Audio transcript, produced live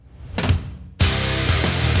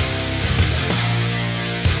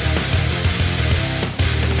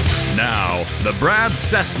The Brad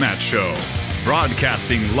Cessmat Show,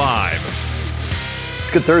 broadcasting live.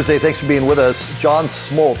 It's Good Thursday. Thanks for being with us. John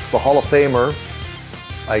Smoltz, the Hall of Famer.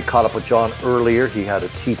 I caught up with John earlier. He had a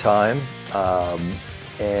tea time.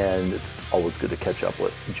 And it's always good to catch up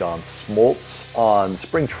with John Smoltz on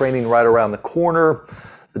spring training right around the corner.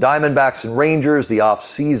 The Diamondbacks and Rangers, the off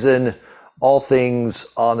season, all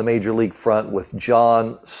things on the major league front with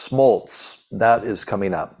John Smoltz. That is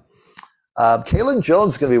coming up. Kaelen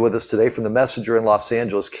Jones is going to be with us today from the Messenger in Los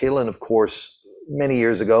Angeles. Kaelen, of course, many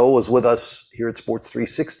years ago was with us here at Sports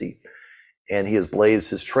 360. And he has blazed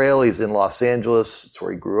his trail. He's in Los Angeles. It's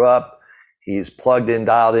where he grew up. He's plugged in,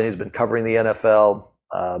 dialed in. He's been covering the NFL.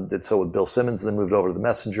 Did so with Bill Simmons, then moved over to the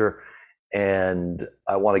Messenger. And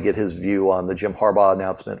I want to get his view on the Jim Harbaugh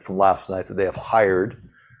announcement from last night that they have hired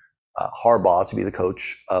Harbaugh to be the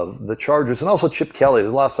coach of the Chargers. And also Chip Kelly.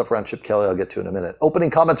 There's a lot of stuff around Chip Kelly I'll get to in a minute. Opening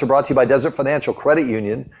comments are brought to you by Desert Financial Credit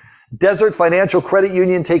Union. Desert Financial Credit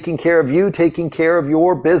Union, taking care of you, taking care of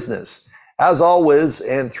your business. As always,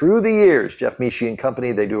 and through the years, Jeff Mishi and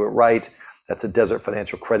company, they do it right. That's a Desert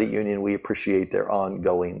Financial Credit Union. We appreciate their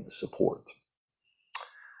ongoing support.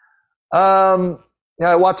 I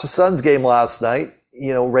watched the Suns game last night.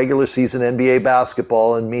 You know, regular season NBA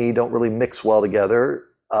basketball and me don't really mix well together,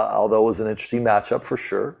 although it was an interesting matchup for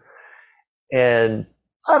sure. And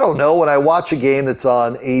I don't know, when I watch a game that's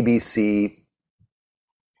on ABC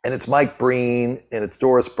and it's Mike Breen and it's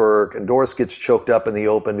Doris Burke and Doris gets choked up in the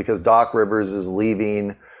open because Doc Rivers is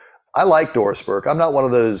leaving. I like Doris Burke. I'm not one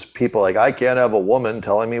of those people like, I can't have a woman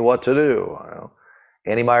telling me what to do. I don't know.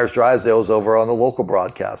 Annie Myers-Drysdale was over on the local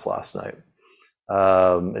broadcast last night.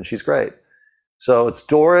 And she's great. So it's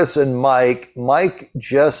Doris and Mike. Mike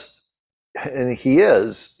just, and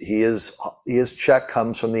his check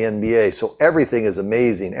comes from the NBA. So everything is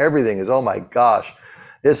amazing. Everything is, oh my gosh,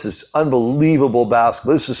 this is unbelievable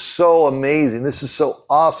basketball. This is so amazing. This is so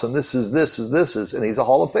awesome. This is, and he's a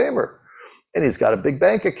Hall of Famer and he's got a big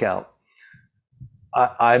bank account.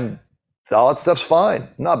 All that stuff's fine.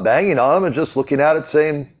 I'm not banging on him and just looking at it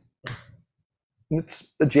saying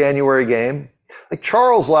it's a January game. Like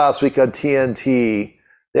Charles last week on TNT,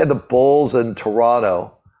 they had the Bulls in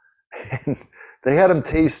Toronto and they had him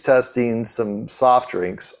taste testing some soft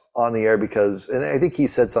drinks on the air because, and I think he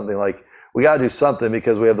said something like, we got to do something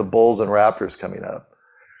because we have the Bulls and Raptors coming up.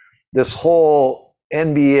 This whole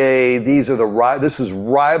NBA, this is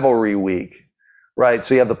rivalry week, right?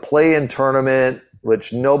 So you have the play-in tournament,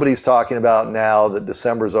 which nobody's talking about now that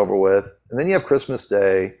December's over with. And then you have Christmas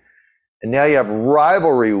Day. And now you have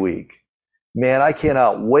rivalry week. Man, I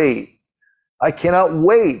cannot wait. I cannot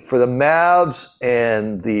wait for the Mavs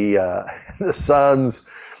and the Suns.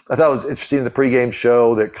 I thought it was interesting in the pregame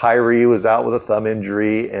show that Kyrie was out with a thumb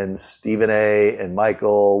injury and Stephen A. and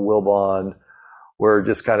Michael Wilbon were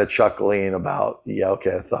just kind of chuckling about, yeah,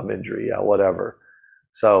 okay, a thumb injury, yeah, whatever.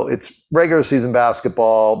 So it's regular season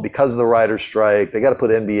basketball because of the writer's strike. They got to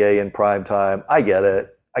put NBA in prime time. I get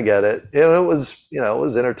it. And it was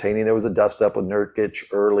entertaining. There was a dust up with Nurkic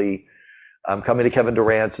early. Coming to Kevin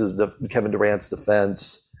Durant's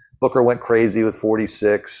defense. Booker went crazy with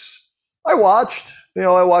 46. I watched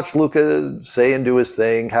Luka say and do his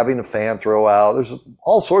thing, having a fan throw out. There's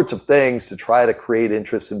all sorts of things to try to create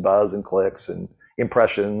interest and buzz and clicks and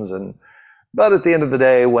impressions but at the end of the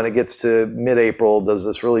day, when it gets to mid-April, does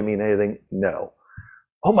this really mean anything? No.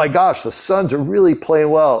 Oh my gosh, the Suns are really playing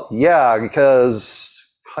well. Yeah,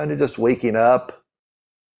 because kind of just waking up,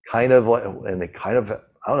 and they kind of, I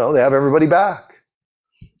don't know, they have everybody back.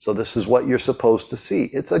 So this is what you're supposed to see.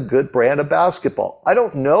 It's a good brand of basketball. I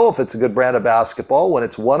don't know if it's a good brand of basketball when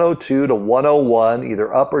it's 102 to 101,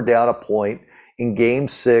 either up or down a point in Game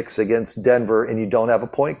 6 against Denver, and you don't have a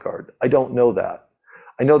point guard. I don't know that.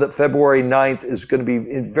 I know that February 9th is going to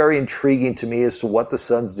be very intriguing to me as to what the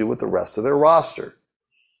Suns do with the rest of their roster.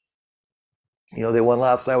 You know, they won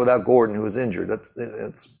last night without Gordon, who was injured.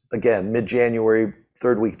 That's again, mid-January,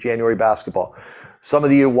 third week, January basketball. Some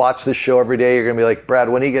of you watch this show every day. You're going to be like, Brad,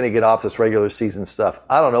 when are you going to get off this regular season stuff?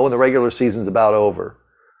 I don't know, when the regular season's about over.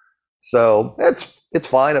 So it's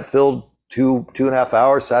fine. It filled two and a half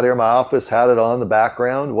hours, sat here in my office, had it on in the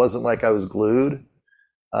background. It wasn't like I was glued.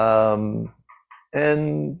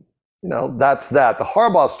 And, you know, that's that. The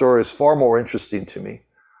Harbaugh story is far more interesting to me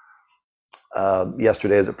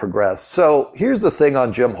yesterday as it progressed. So here's the thing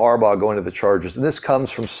on Jim Harbaugh going to the Chargers. And this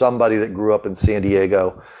comes from somebody that grew up in San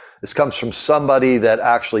Diego. This comes from somebody that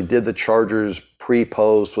actually did the Chargers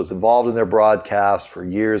pre-post, was involved in their broadcast for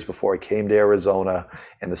years before he came to Arizona.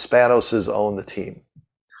 And the Spanoses own the team.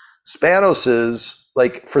 Spanoses,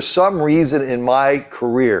 like, for some reason in my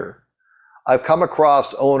career, I've come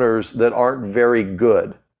across owners that aren't very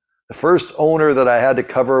good, The first owner that I had to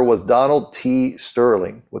cover was Donald T.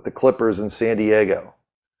 Sterling with the Clippers in San Diego,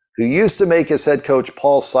 who used to make his head coach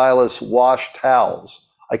Paul Silas wash towels.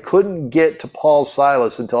 I couldn't get to Paul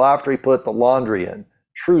Silas until after he put the laundry in.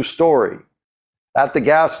 True story. At the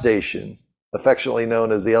gas station, affectionately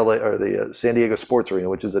known as the San Diego Sports Arena,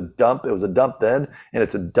 which is a dump. It was a dump then, and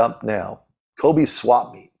it's a dump now. Kobe's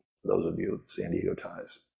swap meet, for those of you with San Diego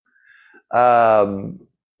ties. I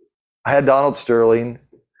had Donald Sterling,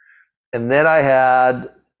 and then I had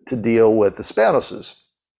to deal with the Spanoses.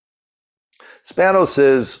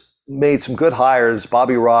 Spanoses made some good hires.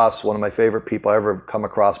 Bobby Ross, one of my favorite people I ever come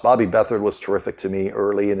across. Bobby Beathard was terrific to me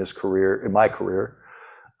early in his career, in my career.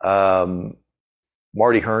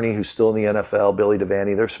 Marty Herney, who's still in the NFL, Billy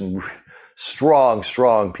Devaney. There's some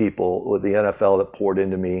strong people with the NFL that poured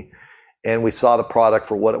into me. And we saw the product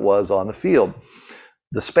for what it was on the field.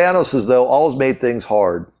 The Spanoses, though, always made things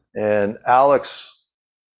hard. And Alex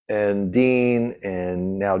and Dean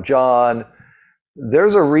and now John,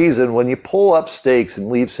 there's a reason when you pull up stakes and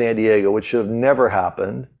leave San Diego, which should have never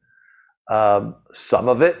happened. Some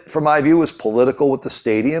of it, from my view, was political with the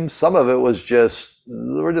stadium. Some of it was just,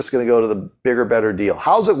 we're just going to go to the bigger, better deal.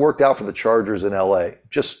 How's it worked out for the Chargers in LA?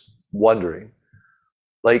 Just wondering.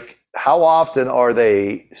 Like, how often are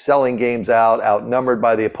they selling games out, outnumbered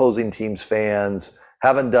by the opposing team's fans,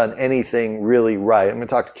 haven't done anything really right? I'm going to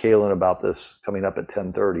talk to Kaelen about this coming up at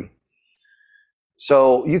 10:30.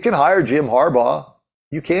 So you can hire Jim Harbaugh.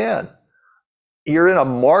 You can. You're in a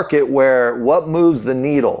market where what moves the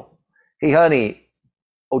needle? Hey, honey,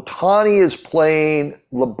 Ohtani is playing,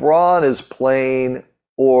 LeBron is playing,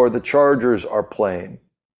 or the Chargers are playing.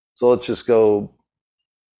 So let's just go,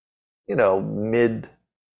 it'd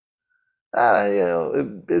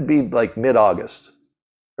be like mid-August,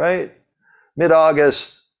 right?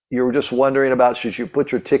 Mid-August, you're just wondering about, should you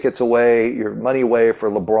put your tickets away, your money away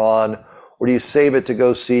for LeBron, or do you save it to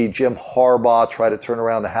go see Jim Harbaugh try to turn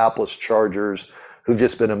around the hapless Chargers, who've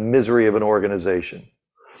just been a misery of an organization?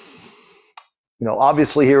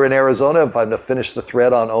 Obviously here in Arizona, if I'm to finish the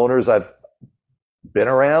thread on owners I've been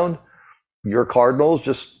around, your Cardinals,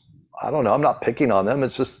 I don't know, I'm not picking on them.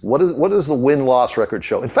 It's just, what does the win-loss record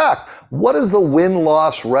show? In fact, what does the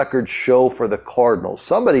win-loss record show for the Cardinals?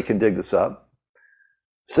 Somebody can dig this up.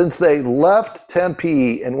 Since they left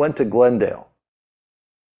Tempe and went to Glendale,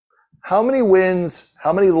 how many wins,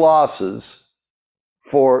 how many losses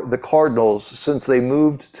for the Cardinals since they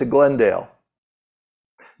moved to Glendale?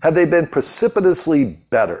 Have they been precipitously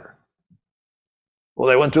better? Well,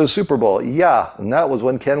 they went to a Super Bowl. Yeah, and that was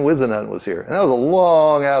when Ken Whisenant was here. And that was a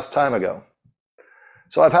long-ass time ago.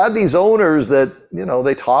 So I've had these owners that,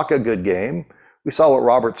 they talk a good game. We saw what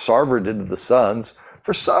Robert Sarver did to the Suns.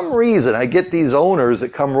 For some reason, I get these owners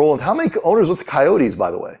that come rolling. How many owners with the Coyotes, by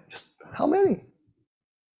the way? Just how many?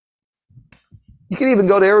 You can even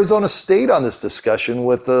go to Arizona State on this discussion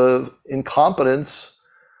with the incompetence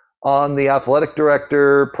on the athletic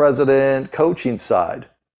director, president, coaching side.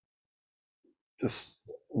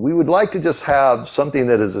 We would like to just have something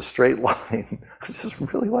that is a straight line. I just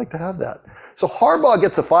really like to have that. So Harbaugh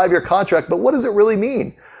gets a 5-year contract, but what does it really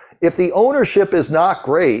mean? If the ownership is not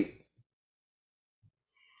great,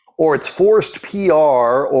 or it's forced PR,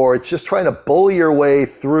 or it's just trying to bully your way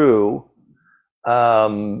through,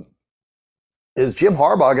 is Jim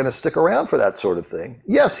Harbaugh going to stick around for that sort of thing?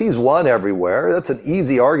 Yes, he's won everywhere. That's an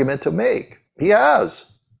easy argument to make. He has.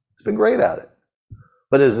 He's been great at it.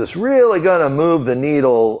 But is this really going to move the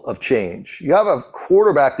needle of change? You have a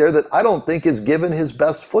quarterback there that I don't think is given his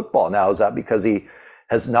best football. Now, is that because he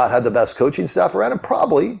has not had the best coaching staff around him?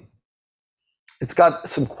 Probably. It's got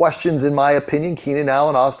some questions, in my opinion. Keenan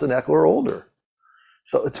Allen, Austin Eckler are older.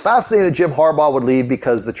 So it's fascinating that Jim Harbaugh would leave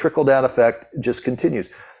because the trickle-down effect just continues.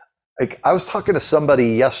 I was talking to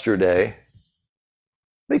somebody yesterday.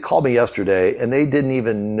 They called me yesterday, and they didn't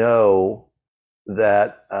even know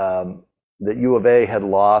that that U of A had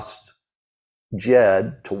lost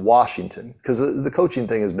Jed to Washington, because the coaching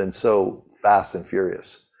thing has been so fast and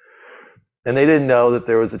furious. And they didn't know that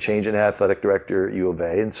there was a change in athletic director at U of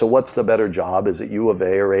A. And so what's the better job? Is it U of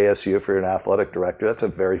A or ASU if you're an athletic director? That's a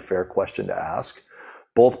very fair question to ask.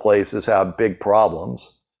 Both places have big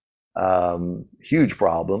problems. Huge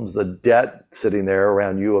problems. The debt sitting there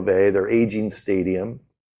around U of A, their aging stadium.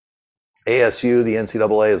 ASU, the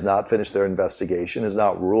NCAA has not finished their investigation, has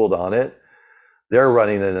not ruled on it. They're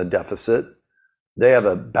running in a deficit. They have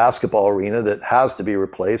a basketball arena that has to be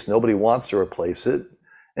replaced. Nobody wants to replace it.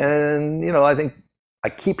 And, I think I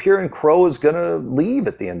keep hearing Crow is going to leave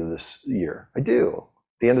at the end of this year. I do.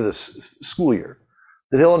 The end of this school year.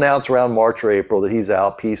 that he'll announce around March or April that he's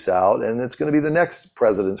out, peace out, and it's going to be the next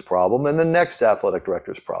president's problem and the next athletic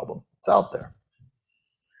director's problem. It's out there.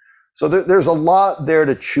 So there's a lot there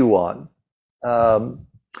to chew on.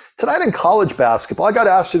 Tonight in college basketball, I got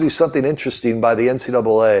asked to do something interesting by the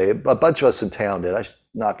NCAA. A bunch of us in town did. I'm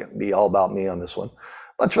not going to be all about me on this one. A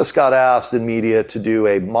bunch of us got asked in media to do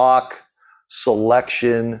a mock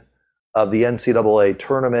selection of the NCAA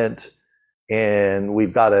tournament. And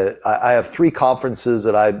I have 3 conferences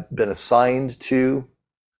that I've been assigned to,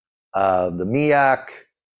 the MEAC,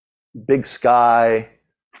 Big Sky,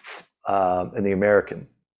 and the American.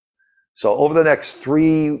 So over the next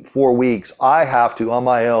 3-4 weeks, I have to, on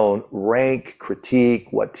my own, rank, critique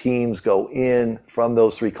what teams go in from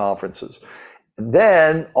those 3 conferences. And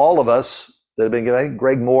then all of us that have been given, I think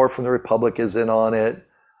Greg Moore from the Republic is in on it.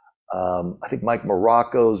 I think Mike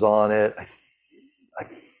Morocco's on it. I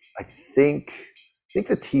think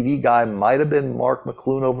the TV guy might have been Mark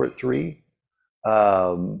McClune over at 3.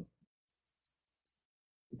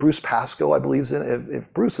 Bruce Pascoe, I believe, is in it.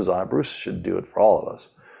 If Bruce is on it, Bruce should do it for all of us.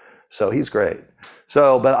 So he's great.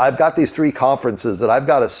 So, but I've got these 3 conferences that I've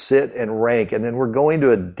got to sit and rank, and then we're going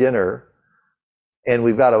to a dinner, and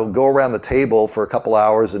we've got to go around the table for a couple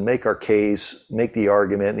hours and make our case, make the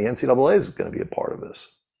argument. And the NCAA is going to be a part of this.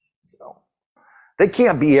 So they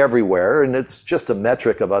can't be everywhere, and it's just a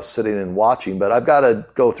metric of us sitting and watching, but I've got to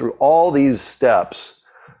go through all these steps.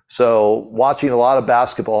 So watching a lot of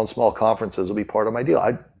basketball in small conferences will be part of my deal.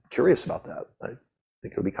 I'm curious about that. I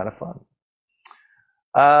think it'll be kind of fun.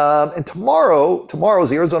 And tomorrow's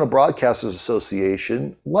the Arizona Broadcasters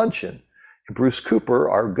Association luncheon. And Bruce Cooper,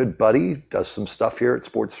 our good buddy, does some stuff here at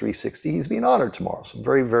Sports 360. He's being honored tomorrow. So I'm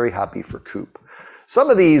very, very happy for Coop. Some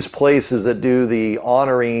of these places that do the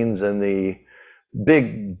honorings and the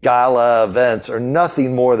big gala events are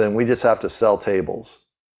nothing more than we just have to sell tables.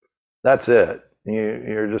 That's it.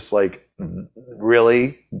 You're just like,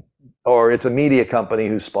 really? Or it's a media company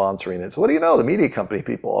who's sponsoring it. So what do you know? The media company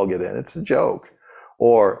people all get in. It's a joke.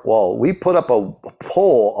 Or, well, we put up a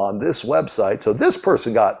poll on this website, so this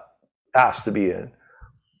person got asked to be in.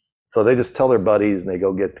 So they just tell their buddies, and they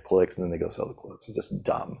go get the clicks, and then they go sell the clicks. It's just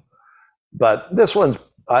dumb. But this one's,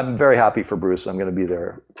 I'm very happy for Bruce. I'm going to be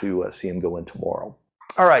there to see him go in tomorrow.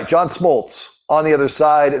 All right, John Smoltz on the other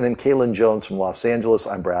side, and then Kaelen Jones from Los Angeles.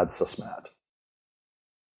 I'm Brad Susmat.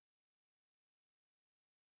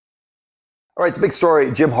 All right, the big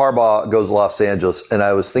story, Jim Harbaugh goes to Los Angeles, and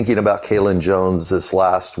I was thinking about Kaelen Jones this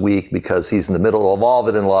last week because he's in the middle of all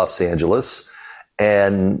of it in Los Angeles,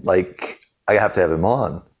 and I have to have him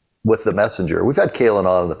on with the Messenger. We've had Kaelen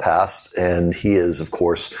on in the past, and he is, of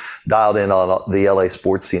course, dialed in on the LA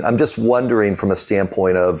sports scene. I'm just wondering from a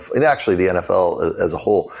standpoint of, and actually the NFL as a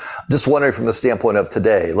whole, just wondering from the standpoint of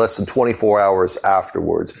today, less than 24 hours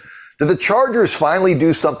afterwards, did the Chargers finally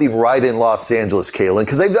do something right in Los Angeles, Kaelen?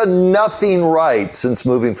 Because they've done nothing right since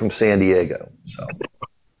moving from San Diego. So,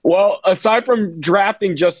 well, aside from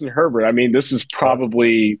drafting Justin Herbert, I mean, this is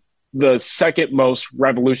probably the second most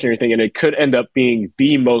revolutionary thing, and it could end up being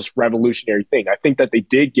the most revolutionary thing. I think that they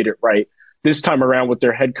did get it right this time around with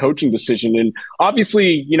their head coaching decision. And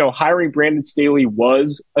obviously, hiring Brandon Staley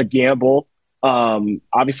was a gamble.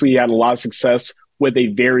 Obviously, he had a lot of success with a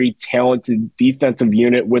very talented defensive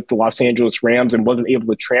unit with the Los Angeles Rams and wasn't able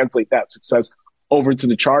to translate that success over to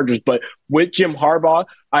the Chargers. But with Jim Harbaugh,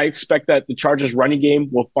 I expect that the Chargers running game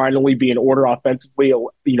will finally be in order offensively,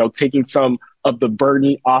 taking some of the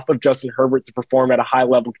burden off of Justin Herbert to perform at a high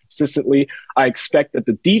level consistently. I expect that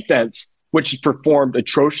the defense, which has performed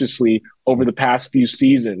atrociously over the past few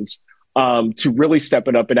seasons, to really step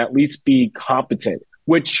it up and at least be competent,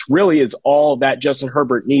 which really is all that Justin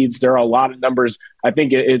Herbert needs. There are a lot of numbers. I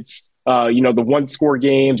think it's, the one-score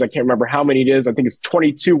games. I can't remember how many it is. I think it's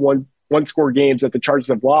 22 one-score games that the Chargers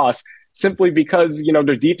have lost simply because,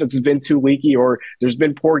 their defense has been too leaky or there's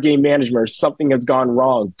been poor game management or something has gone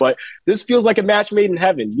wrong. But this feels like a match made in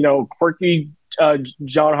heaven. Quirky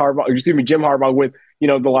Jim Harbaugh with,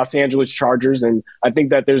 the Los Angeles Chargers. And I think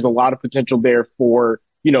that there's a lot of potential there for,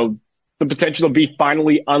 the potential to be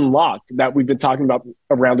finally unlocked that we've been talking about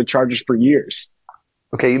around the Chargers for years.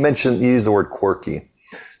 Okay, you used the word quirky.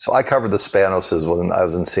 So I covered the Spanoses when I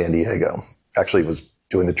was in San Diego. Actually, was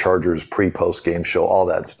doing the Chargers pre-post game show, all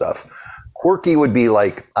that stuff. Quirky would be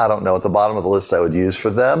like, I don't know, at the bottom of the list I would use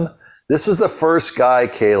for them. This is the first guy,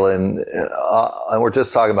 Kaelen, and we're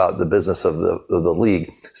just talking about the business of the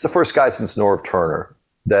league. It's the first guy since Norv Turner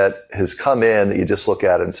that has come in that you just look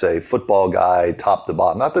at and say, football guy, top to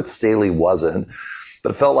bottom. Not that Staley wasn't. but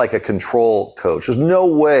it felt like a control coach. There's no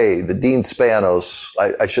way that Dean Spanos,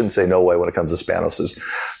 I shouldn't say no way when it comes to Spanos's,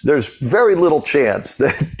 there's very little chance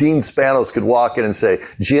that Dean Spanos could walk in and say,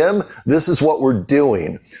 Jim, this is what we're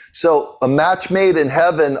doing. So a match made in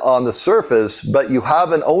heaven on the surface, but you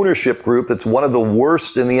have an ownership group that's one of the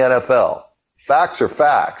worst in the NFL. Facts are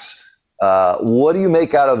facts. What do you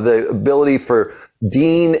make out of the ability for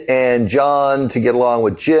Dean and John to get along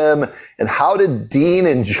with Jim? And how did Dean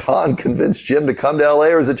and John convince Jim to come to LA?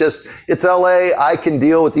 Or is it just, it's LA, I can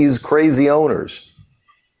deal with these crazy owners?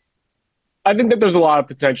 I think that there's a lot of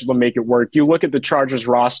potential to make it work. You look at the Chargers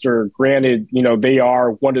roster, granted, they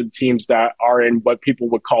are one of the teams that are in what people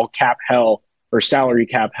would call cap hell or salary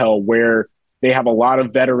cap hell, where they have a lot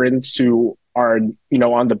of veterans who are,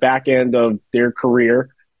 on the back end of their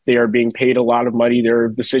career. They are being paid a lot of money. There are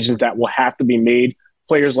decisions that will have to be made.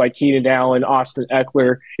 Players like Keenan Allen, Austin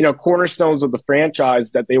Eckler, cornerstones of the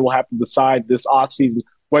franchise that they will have to decide this offseason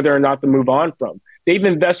whether or not to move on from. They've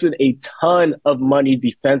invested a ton of money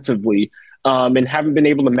defensively and haven't been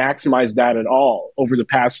able to maximize that at all over the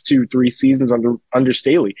past 2-3 seasons under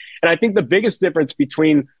Staley. And I think the biggest difference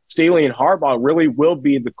between Staley and Harbaugh really will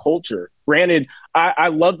be the culture. Granted, I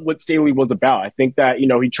loved what Staley was about. I think that,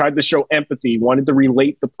 he tried to show empathy, wanted to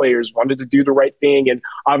relate to players, wanted to do the right thing, and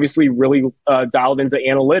obviously really dialed into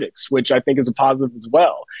analytics, which I think is a positive as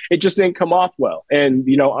well. It just didn't come off well. And,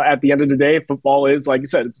 at the end of the day, football is, like you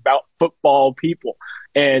said, it's about football people.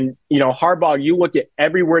 And, Harbaugh, you look at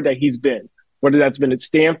everywhere that he's been, whether that's been at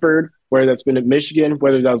Stanford, whether that's been at Michigan,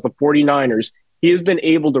 whether that was the 49ers, he has been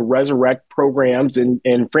able to resurrect programs and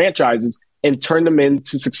franchises and turn them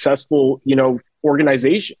into successful,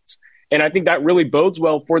 organizations. And I think that really bodes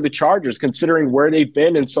well for the Chargers, considering where they've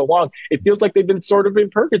been in so long. It feels like they've been sort of in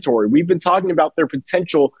purgatory. We've been talking about their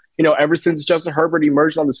potential, ever since Justin Herbert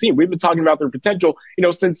emerged on the scene. We've been talking about their potential,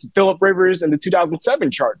 since Phillip Rivers and the 2007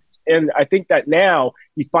 Chargers. And I think that now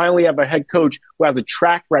you finally have a head coach who has a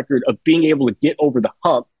track record of being able to get over the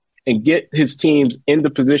hump and get his teams into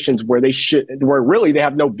positions where where really they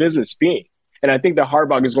have no business being. And I think that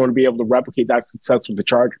Harbaugh is going to be able to replicate that success with the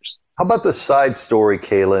Chargers. How about the side story,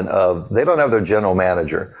 Kaelen, of they don't have their general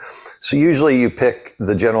manager. So usually you pick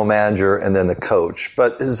the general manager and then the coach.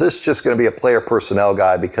 But is this just going to be a player personnel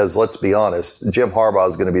guy? Because let's be honest, Jim Harbaugh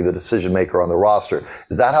is going to be the decision maker on the roster.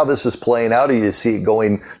 Is that how this is playing out? Or do you see it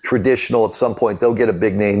going traditional at some point? They'll get a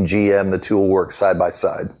big name GM. The two will work side by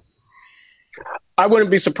side. I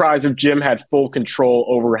wouldn't be surprised if Jim had full control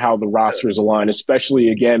over how the roster is aligned, especially,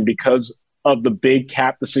 again, because of the big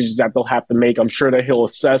cap decisions that they'll have to make. I'm sure that he'll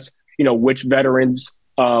assess, which veterans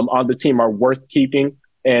on the team are worth keeping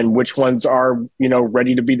and which ones are,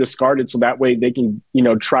 ready to be discarded. So that way they can,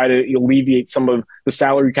 try to alleviate some of the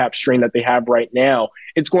salary cap strain that they have right now.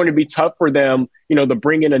 It's going to be tough for them, to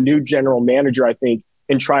bring in a new general manager, I think,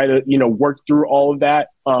 and try to, work through all of that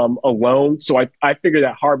alone. So I figure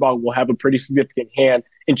that Harbaugh will have a pretty significant hand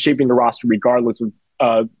in shaping the roster, regardless of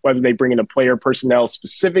whether they bring in a player personnel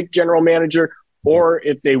specific general manager or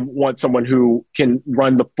if they want someone who can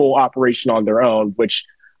run the full operation on their own, which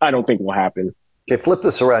I don't think will happen. Okay, flip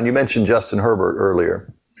this around. You mentioned Justin Herbert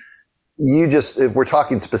earlier. If we're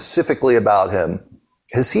talking specifically about him,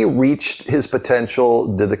 has he reached his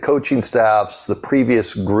potential? Did the coaching staffs, the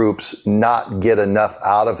previous groups, not get enough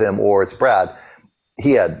out of him? Or it's Brad,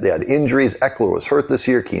 they had injuries. Eckler was hurt this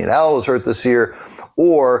year. Keenan Allen was hurt this year.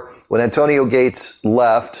 Or when Antonio Gates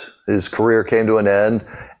left, his career came to an end,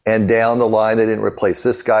 and down the line they didn't replace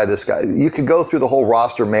this guy. You could go through the whole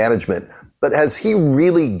roster management. But has he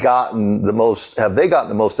really gotten the most? Have they gotten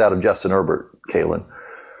the most out of Justin Herbert, Kaelen?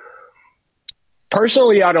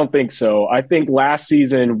 Personally, I don't think so. I think last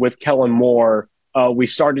season with Kellen Moore, we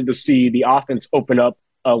started to see the offense open up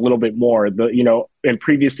a little bit more. In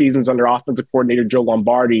previous seasons under offensive coordinator Joe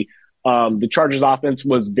Lombardi, the Chargers offense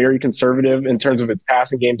was very conservative in terms of its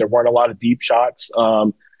passing game. There weren't a lot of deep shots.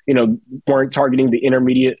 Weren't targeting the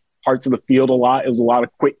intermediate parts of the field a lot. It was a lot of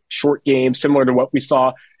quick, short games, similar to what we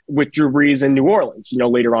saw with Drew Brees in New Orleans,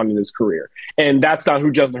 later on in his career. And that's not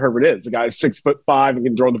who Justin Herbert is. The guy is 6'5" and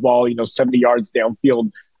can throw the ball, 70 yards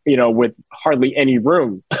downfield, with hardly any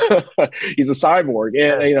room. He's a cyborg.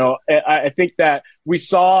 And, I think that we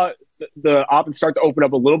saw the offense start to open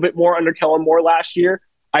up a little bit more under Kellen Moore last year.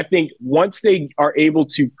 I think once they are able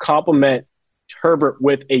to complement Herbert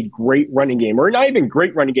with a great running game, or not even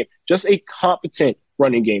great running game, just a competent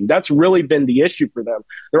running game. That's really been the issue for them.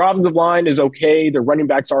 Their offensive line is okay. Their running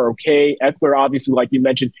backs are okay. Eckler, obviously, like you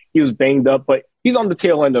mentioned, he was banged up, but he's on the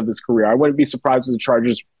tail end of his career. I wouldn't be surprised if the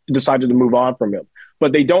Chargers decided to move on from him.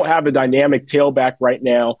 But they don't have a dynamic tailback right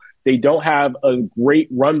now. They don't have a great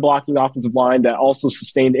run-blocking offensive line that also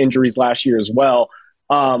sustained injuries last year as well.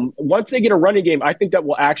 Once they get a running game, I think that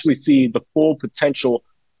we'll actually see the full potential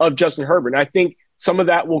of Justin Herbert. And I think some of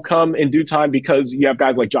that will come in due time because you have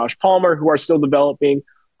guys like Josh Palmer who are still developing.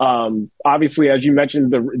 Obviously, as you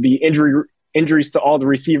mentioned, the injuries to all the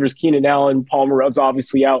receivers, Keenan Allen, Palmer was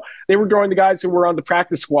obviously out. They were throwing the guys who were on the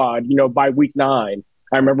practice squad, by week 9.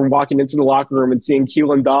 I remember walking into the locker room and seeing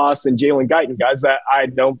Keelan Doss and Jalen Guyton, guys that I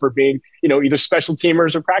had known for being, either special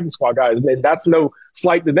teamers or practice squad guys. And that's no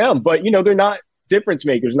slight to them, but, they're not difference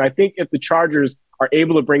makers. And I think if the Chargers are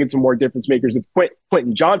able to bring in some more difference makers, if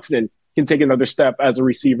Quentin Johnson can take another step as a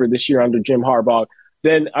receiver this year under Jim Harbaugh,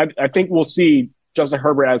 then I think we'll see Justin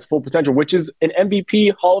Herbert has full potential, which is an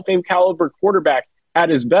MVP Hall of Fame caliber quarterback at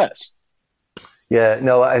his best. Yeah,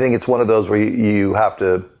 no, I think it's one of those where you have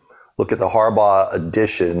to look at the Harbaugh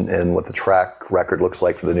addition and what the track record looks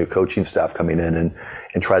like for the new coaching staff coming in and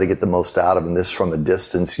try to get the most out of him. This from a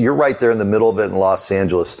distance. You're right there in the middle of it in Los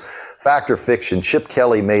Angeles. Fact or fiction, Chip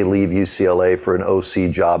Kelly may leave UCLA for an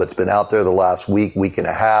OC job. It's been out there the last week and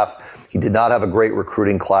a half. He did not have a great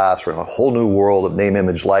recruiting class. We're in a whole new world of name,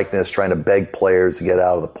 image, likeness, trying to beg players to get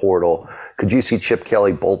out of the portal. Could you see Chip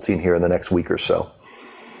Kelly bolting here in the next week or so?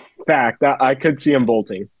 Fact, I could see him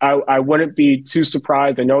bolting. I wouldn't be too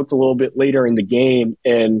surprised. I know it's a little bit later in the game,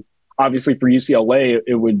 and obviously for UCLA,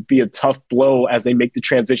 it would be a tough blow as they make the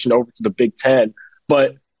transition over to the Big Ten.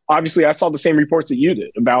 But obviously, I saw the same reports that you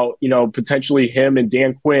did about, potentially him and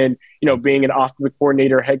Dan Quinn, being an offensive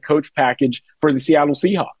coordinator, head coach package for the Seattle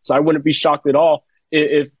Seahawks. I wouldn't be shocked at all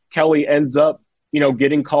if Kelly ends up,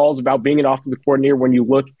 getting calls about being an offensive coordinator when you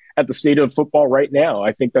look at the state of football right now.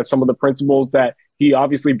 I think that some of the principles that he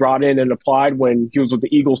obviously brought in and applied when he was with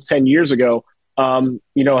the Eagles 10 years ago,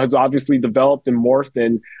 has obviously developed and morphed.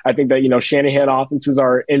 And I think that, Shanahan offenses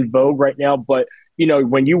are in vogue right now. But,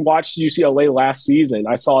 when you watched UCLA last season,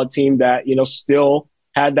 I saw a team that, still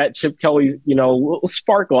had that Chip Kelly, little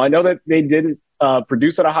sparkle. I know that they didn't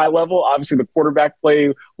produce at a high level. Obviously, the quarterback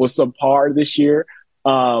play was subpar this year.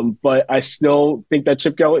 But I still think that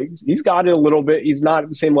Chip Kelly, he's got it a little bit. He's not at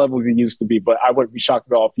the same level as he used to be, but I wouldn't be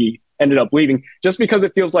shocked at all if he ended up leaving, just because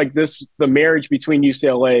it feels like the marriage between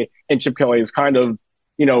UCLA and Chip Kelly has kind of,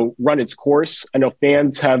 run its course. I know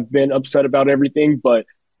fans have been upset about everything, but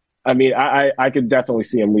I mean, I could definitely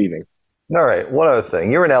see him leaving. All right. One other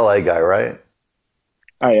thing. You're an LA guy, right?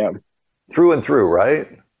 I am. Through and through, right?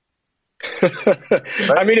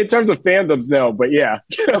 I mean, in terms of fandoms, no, but yeah.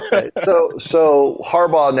 Okay. So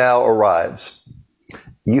Harbaugh now arrives.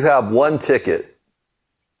 You have one ticket.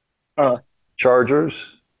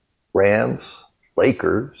 Chargers, Rams,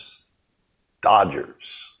 Lakers,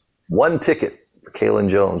 Dodgers. One ticket for Kaelen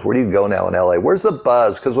Jones. Where do you go now in LA? Where's the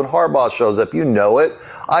buzz? Because when Harbaugh shows up, you know it.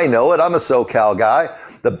 I know it. I'm a SoCal guy.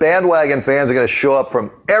 The bandwagon fans are going to show up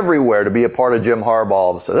from everywhere to be a part of Jim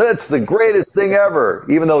Harbaugh. So that's the greatest thing ever,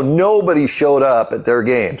 even though nobody showed up at their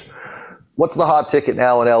games. What's the hot ticket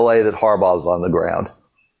now in LA that Harbaugh's on the ground?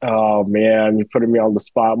 Oh, man, you're putting me on the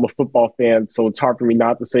spot. I'm a football fan, so it's hard for me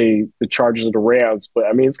not to say the Chargers or the Rams. But,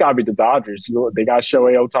 I mean, it's got to be the Dodgers. They got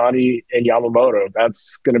Shohei Ohtani and Yamamoto.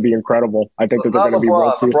 That's going to be incredible. I think that they're going to be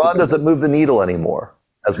LeBron doesn't move the needle anymore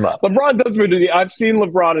as much. LeBron does move the needle. I've seen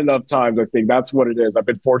LeBron enough times. I think that's what it is. I've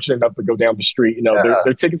been fortunate enough to go down the street.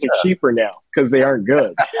 Their tickets are cheaper now because they aren't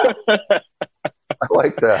good. I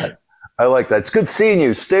like that. It's good seeing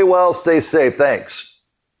you. Stay well, stay safe. Thanks.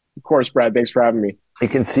 Of course, Brad. Thanks for having me. You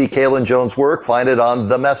can see Kaelen Jones' work. Find it on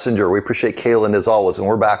The Messenger. We appreciate Kaelen as always, and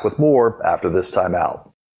we're back with more after this time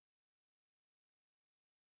out.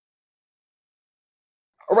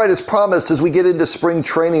 All right, as promised, as we get into spring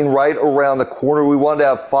training right around the corner, we want to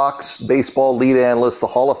have Fox baseball lead analyst, the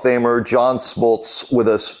Hall of Famer, John Smoltz, with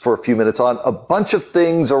us for a few minutes on a bunch of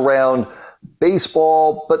things around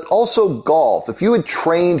baseball, but also golf. If you had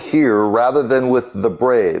trained here rather than with the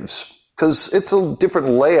Braves, because it's a different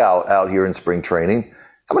layout out here in spring training,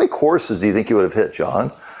 how many courses do you think you would have hit,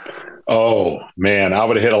 John? Oh, man, I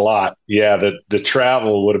would have hit a lot. Yeah, the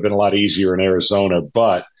travel would have been a lot easier in Arizona,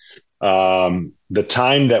 but the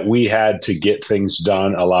time that we had to get things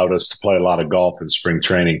done allowed us to play a lot of golf in spring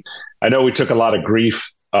training. I know we took a lot of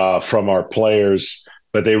grief from our players,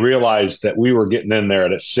 but they realized that we were getting in there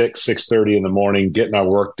at 6:30 in the morning, getting our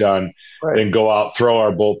work done, right, then go out, throw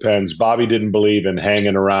our bullpens. Bobby didn't believe in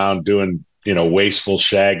hanging around doing, wasteful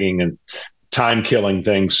shagging and time-killing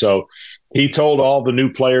things. So he told all the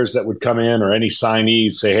new players that would come in or any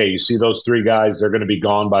signees, say, hey, you see those 3 guys, they're going to be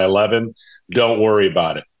gone by 11. Don't worry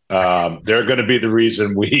about it. They're going to be the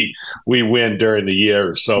reason we win during the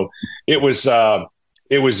year. So it was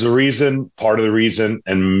the reason, part of the reason,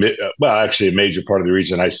 and actually a major part of the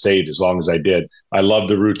reason I stayed as long as I did. I loved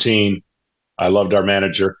the routine. I loved our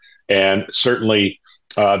manager. And certainly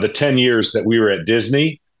the 10 years that we were at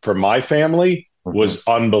Disney for my family was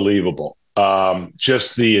unbelievable.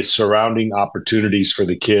 Just the surrounding opportunities for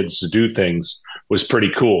the kids to do things was pretty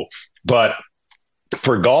cool. But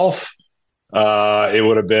for golf, it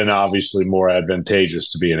would have been obviously more advantageous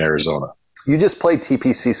to be in Arizona. You just played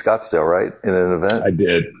TPC Scottsdale, right, in an event?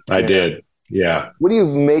 I did. Yeah. What do you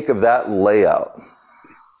make of that layout?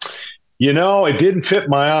 It didn't fit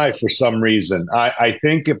my eye for some reason. I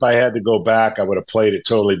think if I had to go back, I would have played it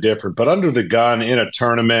totally different. But under the gun in a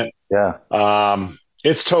tournament,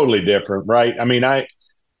 it's totally different, right? I mean,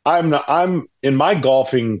 I'm in my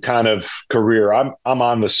golfing kind of career. I'm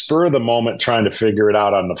on the spur of the moment trying to figure it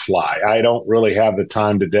out on the fly. I don't really have the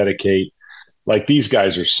time to dedicate. Like, these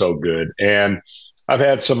guys are so good, and I've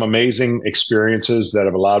had some amazing experiences that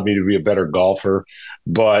have allowed me to be a better golfer.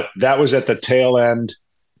 But that was at the tail end.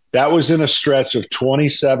 That was in a stretch of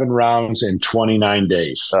 27 rounds in 29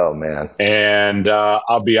 days. Oh, man. And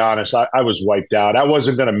I'll be honest, I was wiped out. I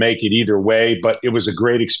wasn't going to make it either way, but it was a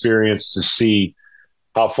great experience to see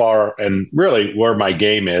how far and really where my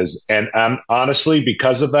game is. And I'm honestly,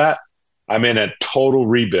 because of that, I'm in a total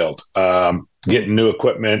rebuild, getting new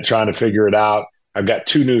equipment, trying to figure it out. I've got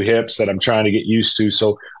 2 new hips that I'm trying to get used to.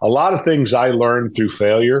 So a lot of things I learned through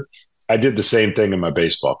failure, I did the same thing in my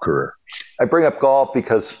baseball career. I bring up golf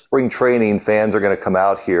because spring training fans are going to come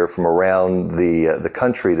out here from around the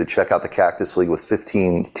country to check out the Cactus League with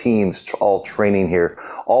 15 teams all training here,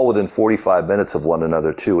 all within 45 minutes of one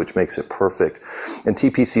another too, which makes it perfect. And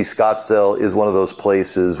TPC Scottsdale is one of those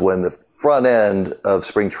places when the front end of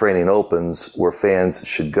spring training opens where fans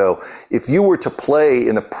should go. If you were to play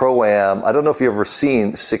in the Pro-Am, I don't know if you've ever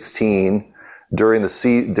seen 16 during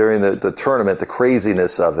the tournament, the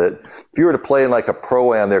craziness of it. If you were to play in like a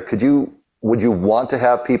Pro-Am there, would you want to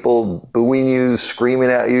have people booing you, screaming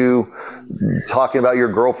at you, talking about your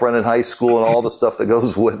girlfriend in high school and all the stuff that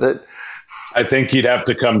goes with it? I think you'd have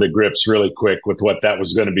to come to grips really quick with what that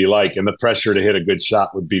was going to be like, and the pressure to hit a good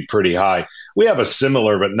shot would be pretty high. We have a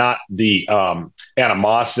similar, but not the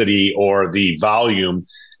animosity or the volume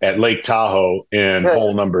at Lake Tahoe in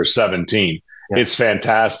hole number 17. Yeah. It's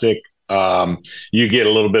fantastic. You get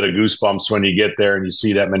a little bit of goosebumps when you get there and you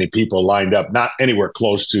see that many people lined up, not anywhere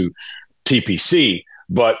close to TPC,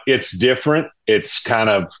 but it's different. It's kind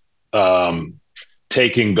of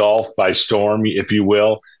taking golf by storm, if you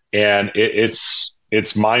will. And it's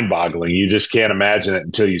mind-boggling. You just can't imagine it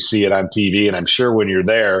until you see it on TV. And I'm sure when you're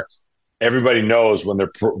there, everybody knows when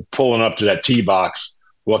they're pulling up to that tee box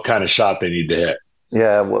what kind of shot they need to hit.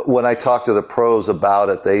 Yeah, when I talk to the pros about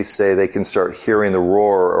it, they say they can start hearing the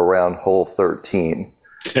roar around hole 13.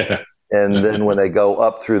 And then when they go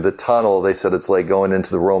up through the tunnel, they said it's like going into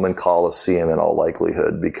the Roman Colosseum in all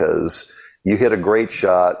likelihood, because you hit a great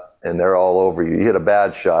shot and they're all over you. You hit a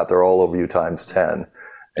bad shot, they're all over you times 10.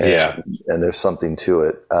 And there's something to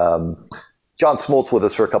it. John Smoltz with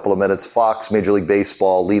us for a couple of minutes, Fox, Major League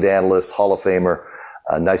Baseball, lead analyst, Hall of Famer.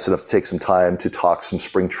 Nice enough to take some time to talk some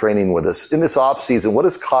spring training with us. In this offseason, what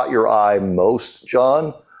has caught your eye most,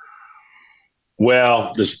 John?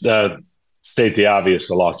 Well, state the obvious,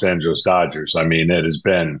 the Los Angeles Dodgers. I mean, it has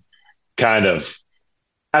been kind of,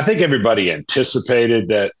 I think everybody anticipated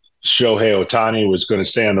that Shohei Ohtani was going to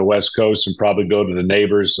stay on the West Coast and probably go to the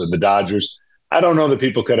neighbors of the Dodgers. I don't know that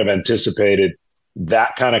people could have anticipated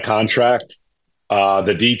that kind of contract,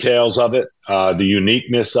 the details of it, the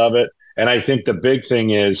uniqueness of it. And I think the big thing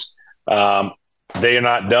is they are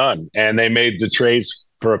not done. And they made the trades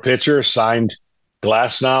for a pitcher, signed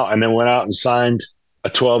Glasnow, and then went out and signed a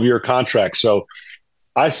 12-year contract. So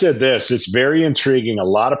I said this, it's very intriguing, a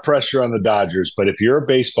lot of pressure on the Dodgers. But if you're a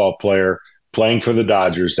baseball player playing for the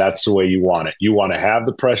Dodgers, that's the way you want it. You want to have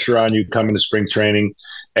the pressure on you coming to spring training.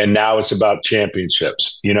 And now it's about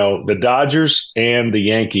championships. You know, the Dodgers and the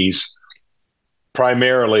Yankees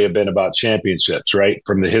primarily have been about championships, right,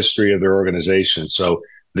 from the history of their organization. So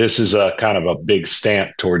this is a kind of a big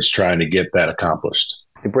stamp towards trying to get that accomplished.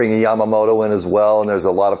 You bring Yamamoto in as well, and there's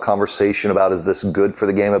a lot of conversation about, is this good for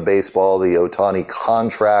the game of baseball, the Ohtani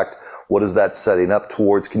contract? What is that setting up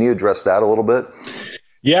towards? Can you address that a little bit?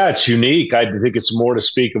 Yeah, it's unique. I think it's more to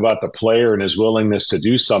speak about the player and his willingness to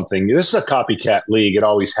do something. This is a copycat league. It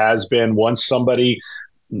always has been. Once somebody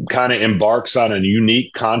kind of embarks on a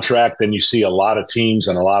unique contract, then you see a lot of teams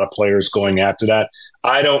and a lot of players going after that.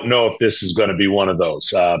 I don't know if this is going to be one of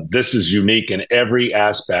those. This is unique in every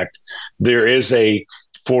aspect. There is a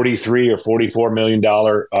 $43 or $44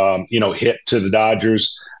 million, hit to the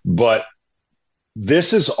Dodgers, but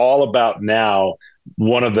this is all about now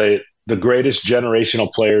one of the greatest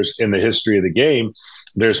generational players in the history of the game.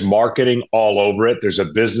 There's marketing all over it. There's a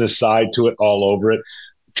business side to it all over it.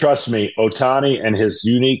 trust me, Ohtani and his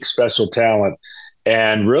unique special talent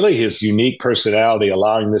and really his unique personality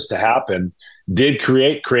allowing this to happen did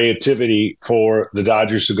create creativity for the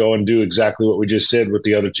Dodgers to go and do exactly what we just said with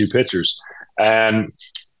the other two pitchers. And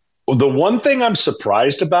the one thing I'm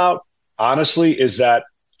surprised about, honestly, is that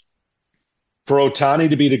for Ohtani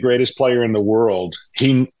to be the greatest player in the world,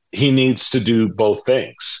 he needs to do both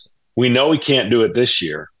things. We know he can't do it this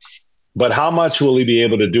year, but how much will he be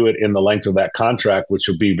able to do it in the length of that contract, which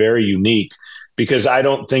will be very unique, because I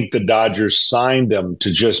don't think the Dodgers signed him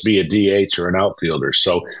to just be a DH or an outfielder.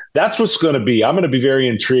 So that's what's going to be. I'm going to be very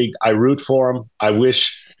intrigued. I root for him. I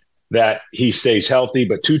wish that he stays healthy,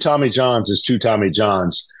 but two Tommy Johns is two Tommy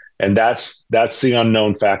Johns. And that's the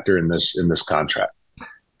unknown factor in this contract.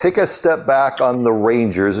 Take a step back on the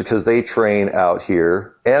Rangers because they train out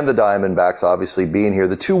here, and the Diamondbacks obviously being here.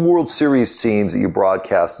 The two World Series teams that you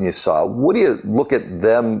broadcast and you saw, what do you look at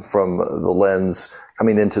them from the lens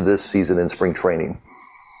coming into this season in spring training?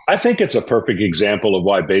 I think it's a perfect example of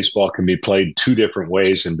why baseball can be played two different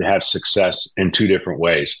ways and have success in two different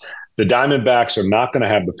ways. The Diamondbacks are not going to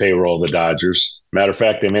have the payroll of the Dodgers. Matter of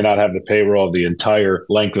fact, they may not have the payroll of the entire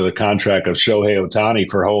length of the contract of Shohei Ohtani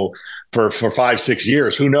for 5-6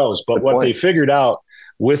 years. Who knows? But what they figured out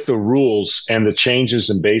with the rules and the changes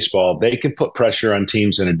in baseball, they can put pressure on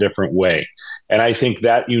teams in a different way. And I think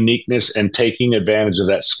that uniqueness and taking advantage of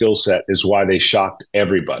that skill set is why they shocked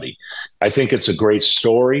everybody. I think it's a great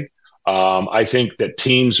story. I think that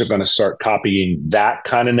teams are going to start copying that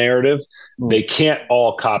kind of narrative. They can't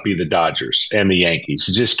all copy the Dodgers and the Yankees.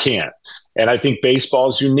 You just can't. And I think baseball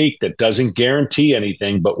is unique. That doesn't guarantee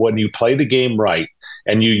anything. But when you play the game right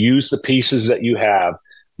and you use the pieces that you have,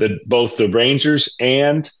 both the Rangers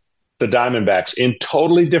and the Diamondbacks in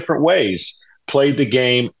totally different ways played the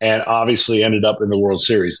game and obviously ended up in the World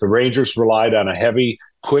Series. The Rangers relied on a heavy,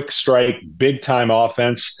 quick strike, big time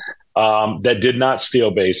offense that did not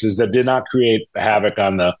steal bases, that did not create havoc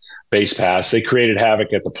on the base pass. They created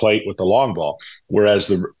havoc at the plate with the long ball, whereas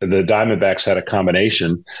the Diamondbacks had a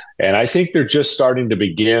combination. And I think they're just starting to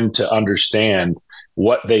begin to understand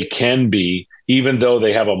what they can be, even though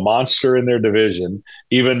they have a monster in their division,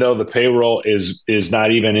 even though the payroll is not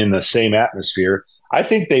even in the same atmosphere. I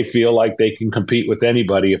think they feel like they can compete with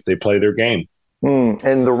anybody if they play their game.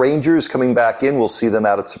 And the Rangers coming back in, we'll see them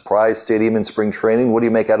out at Surprise Stadium in spring training. What do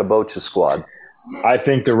you make out of Boch's squad? I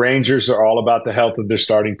think the Rangers are all about the health of their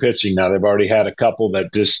starting pitching. Now, they've already had a couple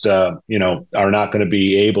that just, are not going to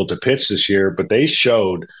be able to pitch this year, but they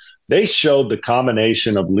showed the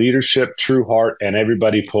combination of leadership, true heart, and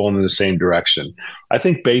everybody pulling in the same direction. I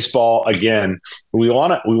think baseball, again, we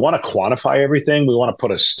want to quantify everything. We want to put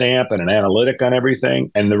a stamp and an analytic on everything.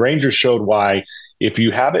 And the Rangers showed why, if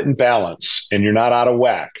you have it in balance and you're not out of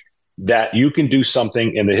whack, that you can do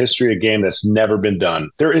something in the history of game that's never been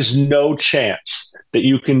done. There is no chance that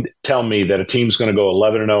you can tell me that a team's going to go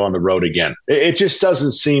 11-0 on the road again. It just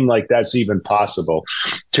doesn't seem like that's even possible.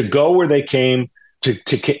 To go where they came, to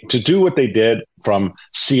do what they did from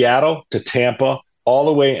Seattle to Tampa all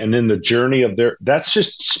the way, and then the journey of that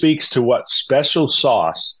just speaks to what special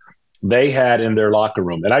sauce they had in their locker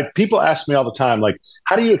room. And people ask me all the time, like,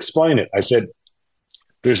 how do you explain it? I said,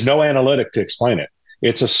 there's no analytic to explain it.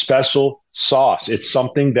 It's a special sauce. It's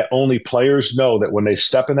something that only players know, that when they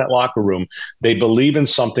step in that locker room, they believe in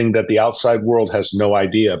something that the outside world has no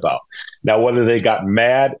idea about. Now, whether they got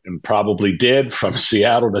mad, and probably did, from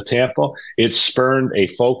Seattle to Tampa, it spurned a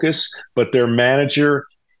focus, but their manager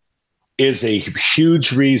is a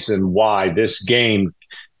huge reason why this game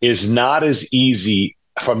is not as easy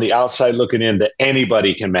from the outside looking in that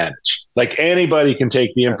anybody can manage. Like, anybody can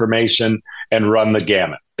take the information and run the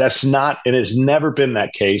gamut. That's not, it has never been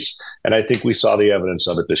that case. And I think we saw the evidence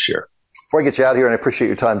of it this year. Before I get you out here, and I appreciate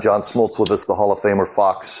your time, John Smoltz with us, the Hall of Famer,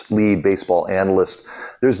 Fox lead baseball analyst.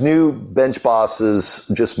 There's new bench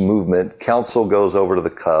bosses, just movement. Council goes over to the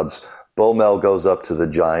Cubs. Bomel goes up to the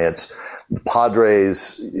Giants. The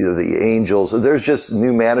Padres, the Angels. There's just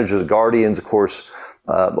new managers, Guardians, of course,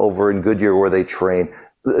 over in Goodyear where they train.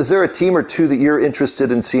 Is there a team or two that you're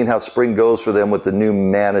interested in seeing how spring goes for them with the new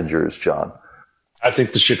managers, John? I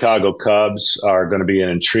think the Chicago Cubs are going to be an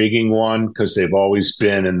intriguing one because they've always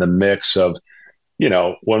been in the mix of,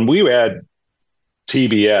 when we had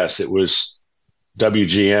TBS, it was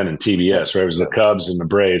WGN and TBS, right? It was the Cubs and the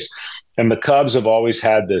Braves. And the Cubs have always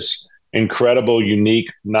had this incredible,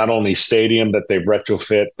 unique, not only stadium that they've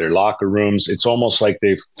retrofit, their locker rooms. It's almost like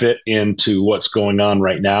they fit into what's going on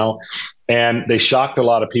right now. And they shocked a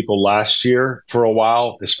lot of people last year for a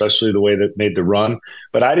while, especially the way that made the run.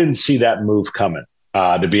 But I didn't see that move coming,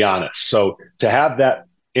 to be honest. So to have that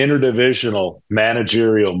interdivisional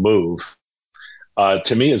managerial move,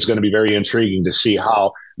 to me is going to be very intriguing to see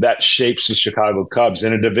how that shapes the Chicago Cubs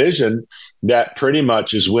in a division that pretty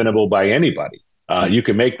much is winnable by anybody. You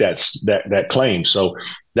can make that claim. So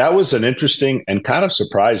that was an interesting and kind of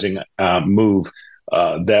surprising move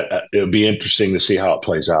that it'll be interesting to see how it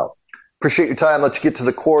plays out. Appreciate your time. Let's get to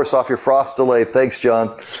the course off your frost delay. Thanks,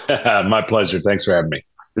 John. My pleasure. Thanks for having me.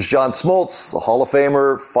 There's John Smoltz, the Hall of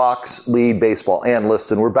Famer, Fox lead baseball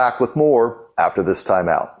analyst, and we're back with more after this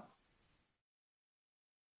timeout.